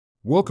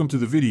Welcome to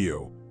the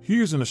video.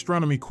 Here's an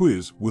astronomy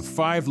quiz with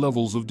 5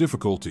 levels of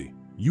difficulty.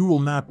 You will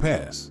not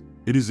pass.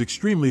 It is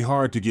extremely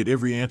hard to get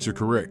every answer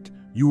correct.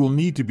 You will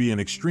need to be an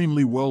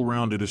extremely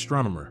well-rounded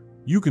astronomer.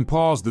 You can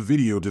pause the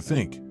video to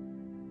think.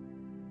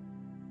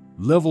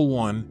 Level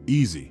 1,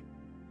 easy.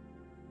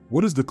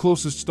 What is the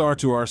closest star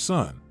to our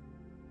Sun?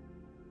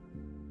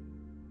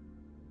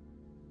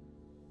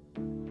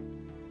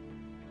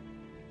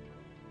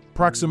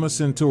 Proxima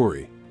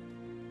Centauri.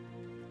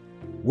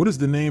 What is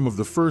the name of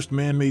the first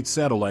man-made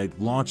satellite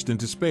launched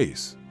into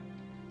space?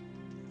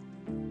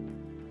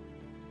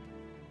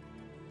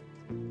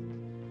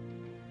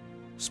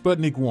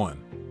 Sputnik 1.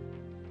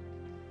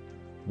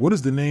 What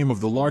is the name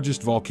of the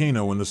largest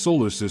volcano in the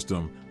solar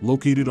system,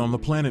 located on the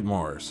planet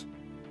Mars?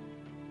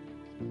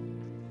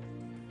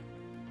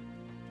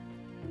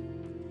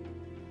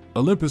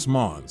 Olympus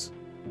Mons.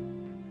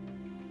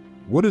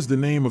 What is the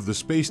name of the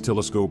space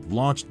telescope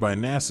launched by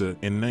NASA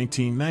in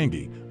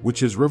 1990, which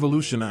has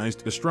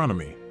revolutionized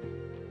astronomy?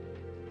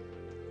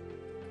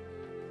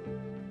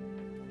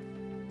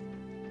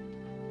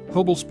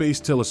 Hubble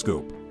Space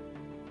Telescope.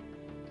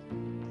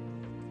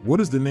 What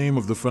is the name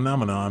of the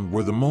phenomenon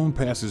where the moon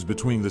passes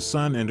between the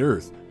Sun and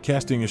Earth,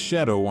 casting a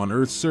shadow on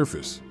Earth's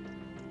surface?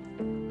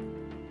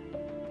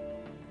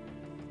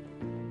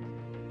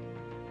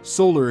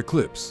 Solar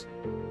eclipse.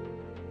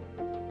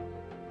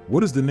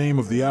 What is the name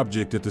of the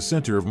object at the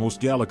center of most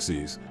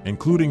galaxies,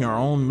 including our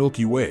own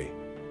Milky Way?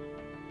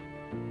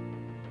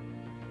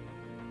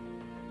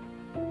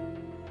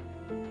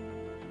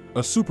 A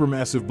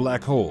supermassive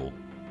black hole.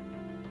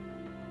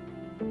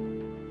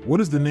 What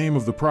is the name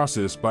of the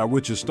process by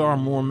which a star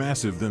more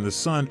massive than the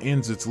Sun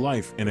ends its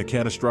life in a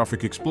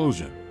catastrophic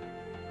explosion?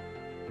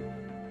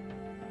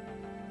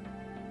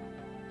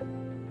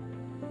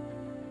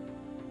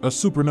 A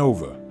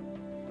supernova.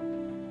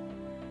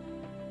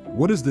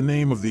 What is the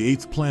name of the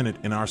 8th planet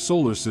in our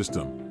solar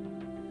system?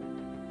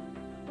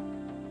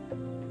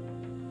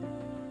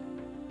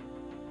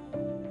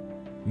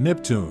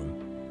 Neptune.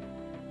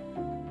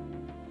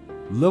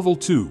 Level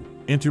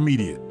 2,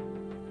 intermediate.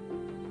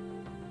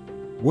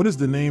 What is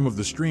the name of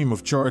the stream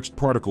of charged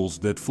particles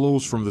that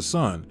flows from the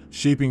Sun,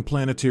 shaping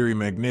planetary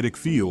magnetic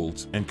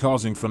fields and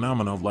causing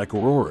phenomena like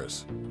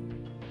auroras?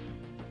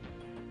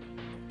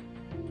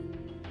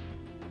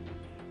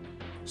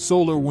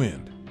 Solar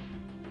wind.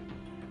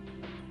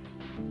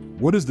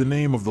 What is the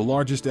name of the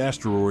largest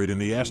asteroid in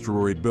the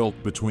asteroid belt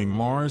between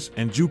Mars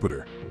and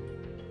Jupiter?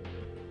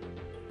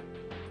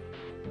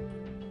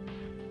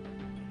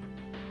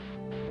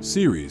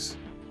 Ceres.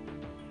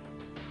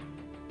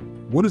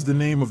 What is the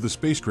name of the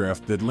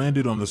spacecraft that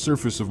landed on the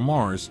surface of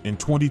Mars in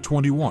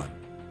 2021?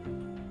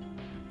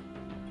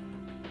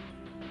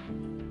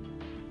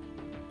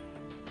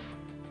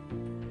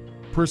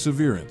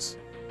 Perseverance.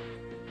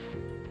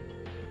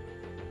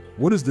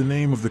 What is the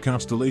name of the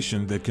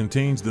constellation that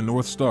contains the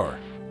North Star?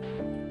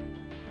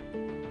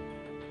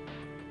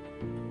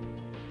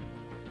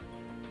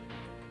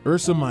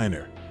 Ursa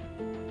Minor.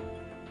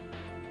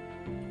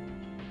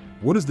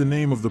 What is the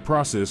name of the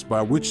process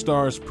by which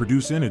stars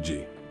produce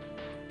energy?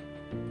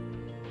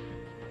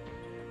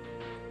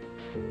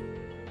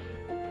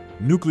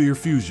 Nuclear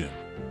fusion.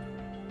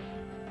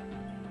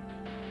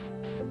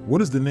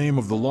 What is the name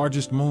of the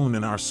largest moon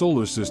in our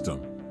solar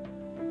system?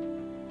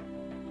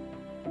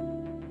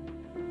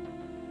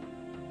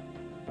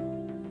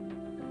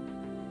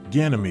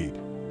 Ganymede.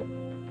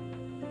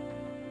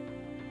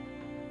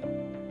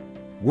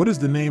 What is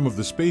the name of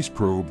the space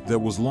probe that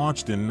was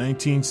launched in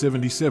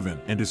 1977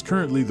 and is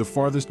currently the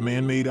farthest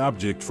man-made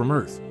object from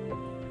Earth?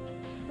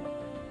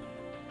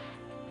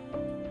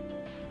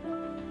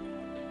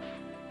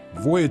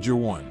 Voyager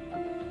 1.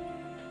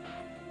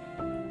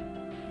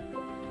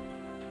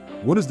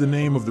 What is the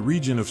name of the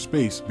region of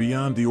space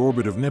beyond the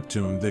orbit of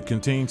Neptune that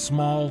contains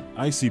small,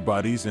 icy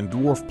bodies and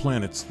dwarf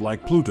planets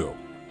like Pluto?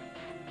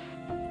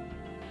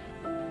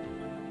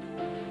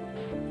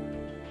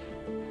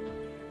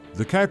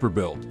 The Kuiper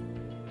Belt.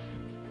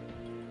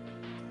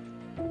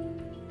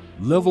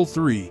 Level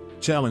 3,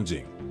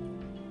 challenging.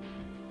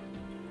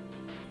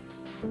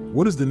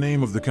 What is the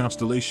name of the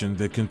constellation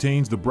that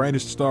contains the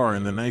brightest star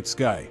in the night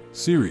sky,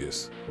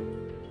 Sirius?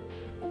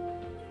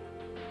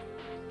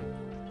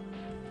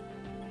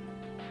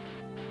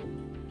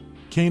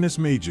 Canis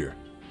Major.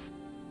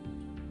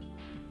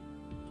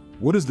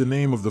 What is the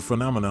name of the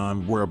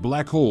phenomenon where a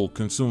black hole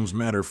consumes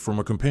matter from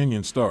a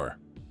companion star?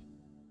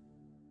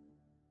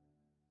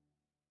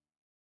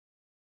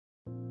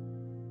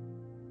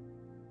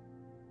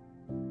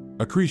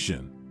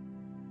 Accretion.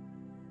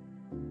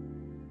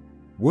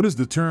 What is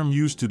the term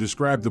used to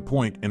describe the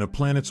point in a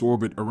planet's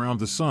orbit around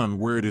the Sun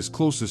where it is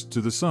closest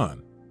to the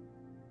Sun?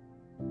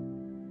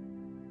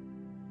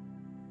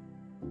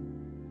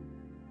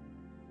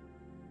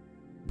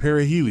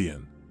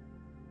 Perihelion.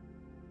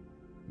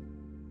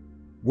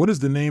 What is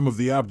the name of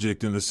the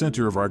object in the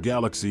center of our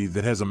galaxy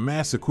that has a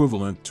mass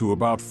equivalent to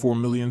about 4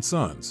 million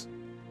suns?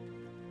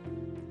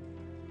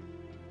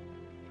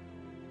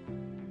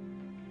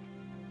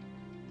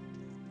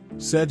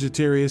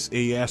 Sagittarius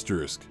A*.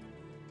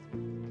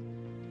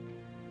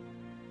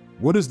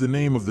 What is the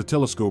name of the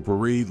telescope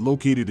array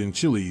located in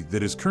Chile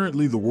that is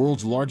currently the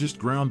world's largest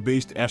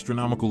ground-based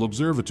astronomical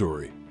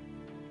observatory?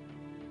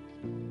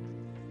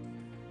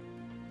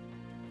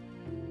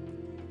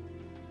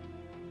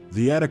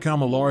 The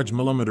Atacama Large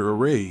Millimeter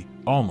Array,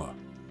 ALMA.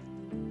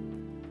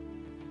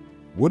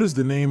 What is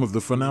the name of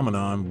the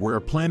phenomenon where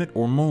a planet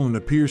or moon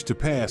appears to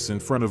pass in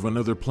front of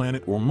another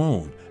planet or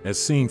moon, as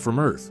seen from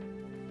Earth?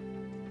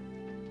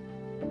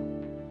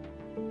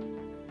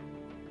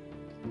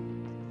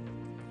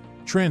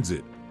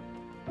 Transit.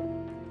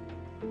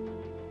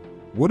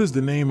 What is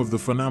the name of the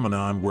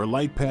phenomenon where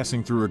light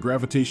passing through a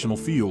gravitational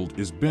field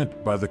is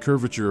bent by the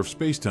curvature of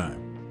spacetime?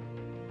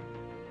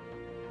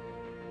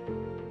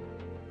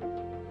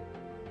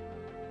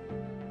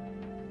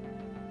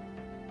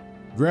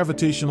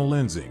 Gravitational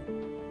lensing.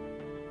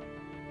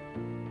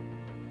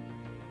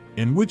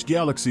 In which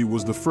galaxy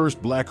was the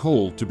first black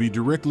hole to be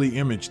directly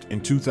imaged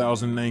in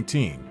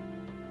 2019?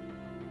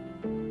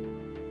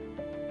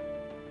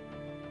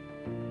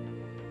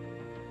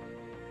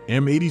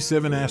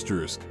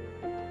 M87*.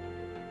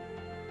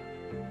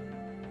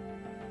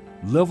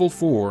 Level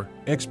 4,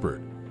 Expert.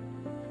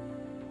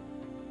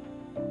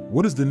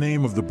 What is the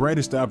name of the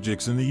brightest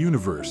objects in the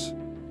universe?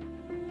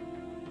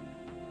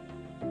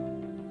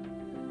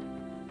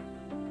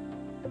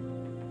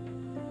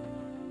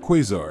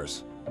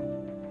 Quasars.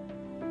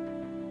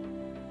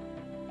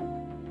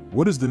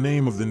 What is the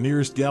name of the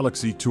nearest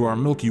galaxy to our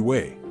Milky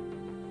Way?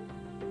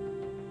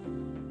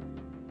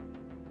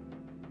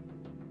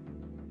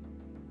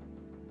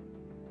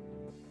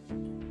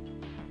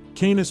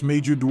 Canis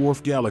Major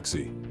Dwarf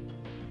Galaxy.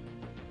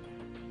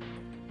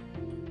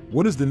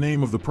 What is the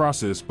name of the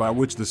process by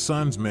which the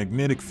Sun's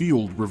magnetic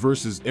field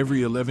reverses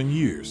every 11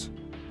 years?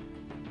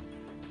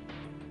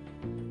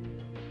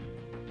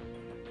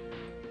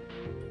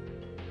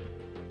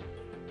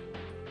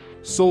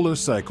 Solar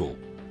cycle.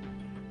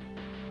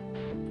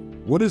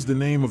 What is the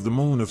name of the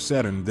moon of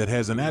Saturn that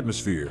has an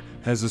atmosphere,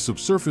 has a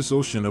subsurface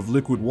ocean of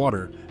liquid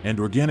water, and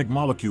organic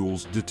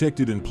molecules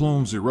detected in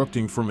plumes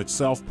erupting from its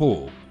south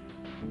pole?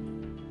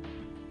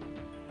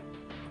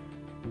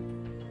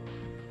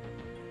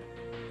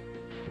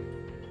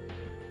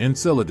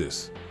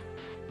 Enceladus.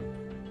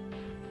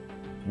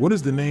 What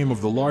is the name of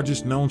the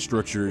largest known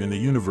structure in the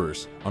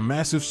universe, a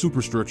massive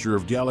superstructure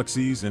of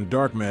galaxies and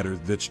dark matter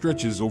that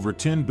stretches over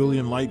 10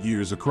 billion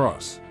light-years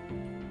across?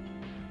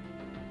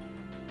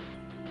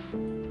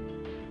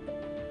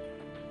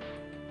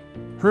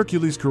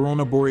 Hercules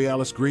Corona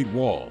Borealis Great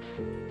Wall.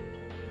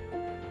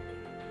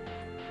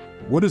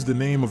 What is the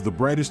name of the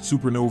brightest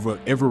supernova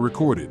ever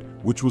recorded,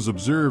 which was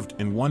observed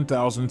in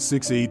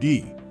 1006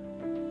 AD?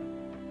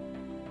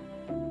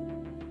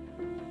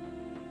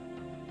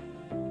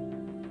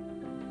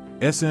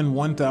 SN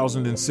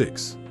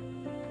 1006.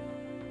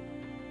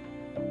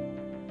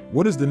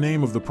 What is the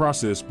name of the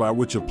process by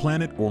which a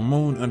planet or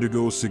moon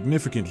undergoes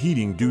significant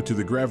heating due to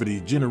the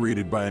gravity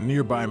generated by a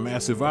nearby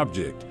massive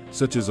object,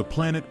 such as a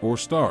planet or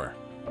star?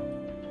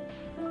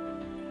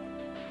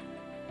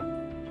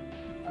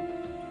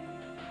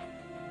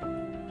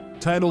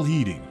 Tidal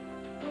heating.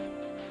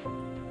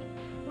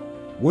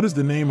 What is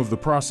the name of the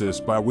process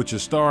by which a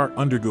star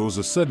undergoes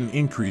a sudden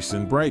increase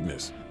in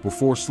brightness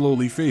before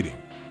slowly fading?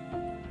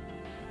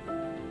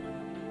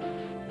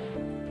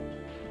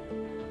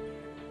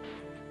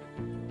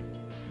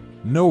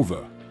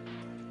 Nova.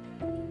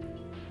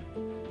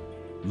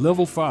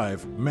 Level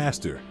 5,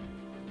 Master.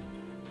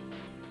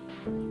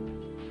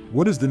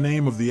 What is the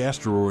name of the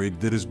asteroid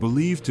that is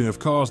believed to have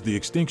caused the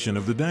extinction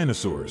of the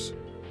dinosaurs?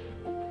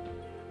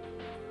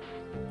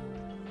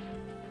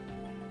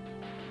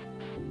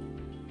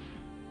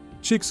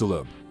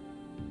 Chicxulub.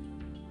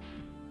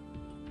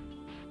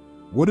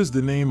 What is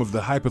the name of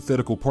the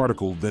hypothetical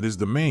particle that is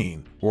the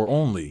main, or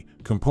only,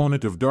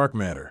 component of dark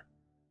matter?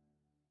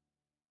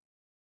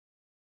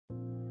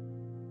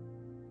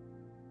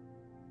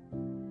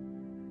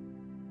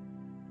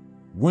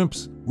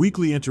 WIMPs,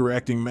 weakly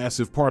interacting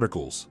massive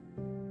particles.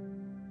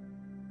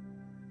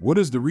 What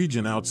is the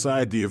region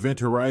outside the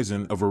event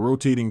horizon of a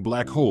rotating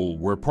black hole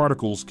where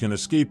particles can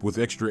escape with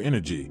extra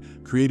energy,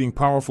 creating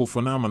powerful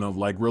phenomena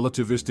like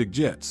relativistic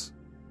jets?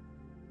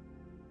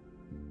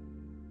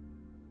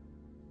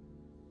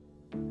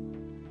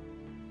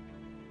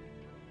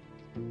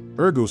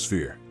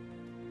 Ergosphere.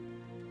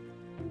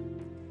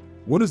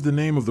 What is the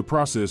name of the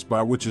process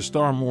by which a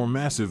star more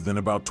massive than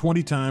about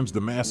 20 times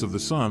the mass of the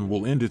Sun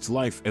will end its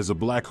life as a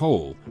black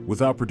hole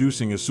without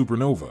producing a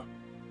supernova?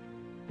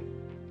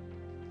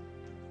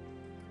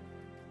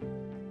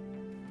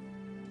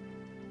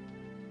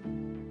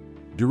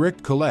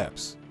 Direct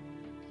collapse.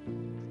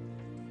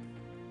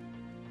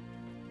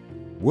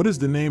 What is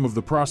the name of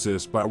the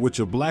process by which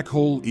a black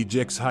hole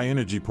ejects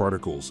high-energy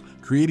particles,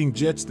 creating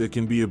jets that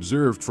can be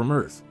observed from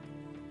Earth?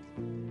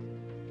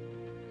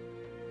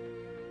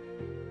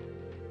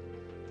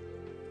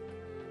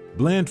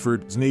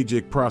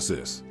 Blandford-Znajec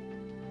process.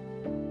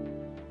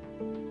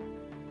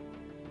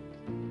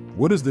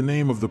 What is the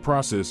name of the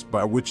process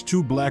by which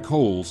two black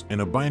holes in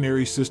a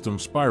binary system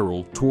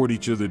spiral toward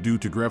each other due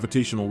to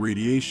gravitational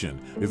radiation,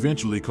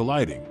 eventually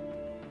colliding?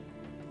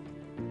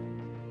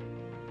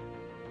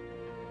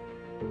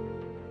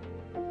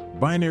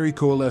 Binary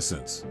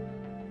coalescence.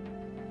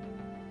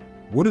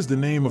 What is the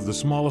name of the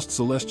smallest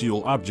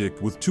celestial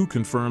object with 2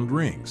 confirmed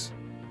rings?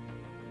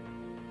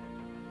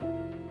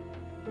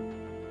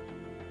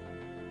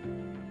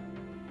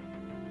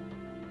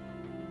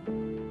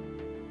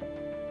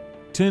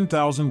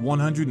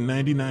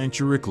 (10,199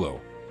 Chiriclo).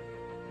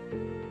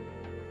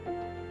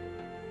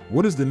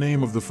 What is the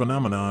name of the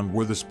phenomenon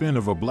where the spin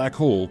of a black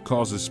hole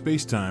causes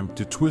spacetime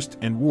to twist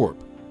and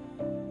warp?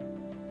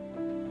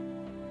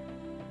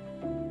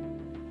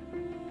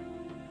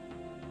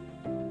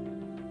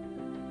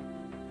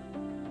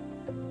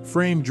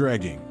 Frame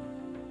dragging.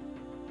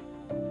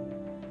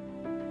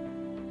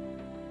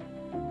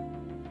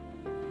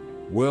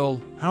 Well,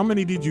 how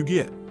many did you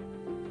get?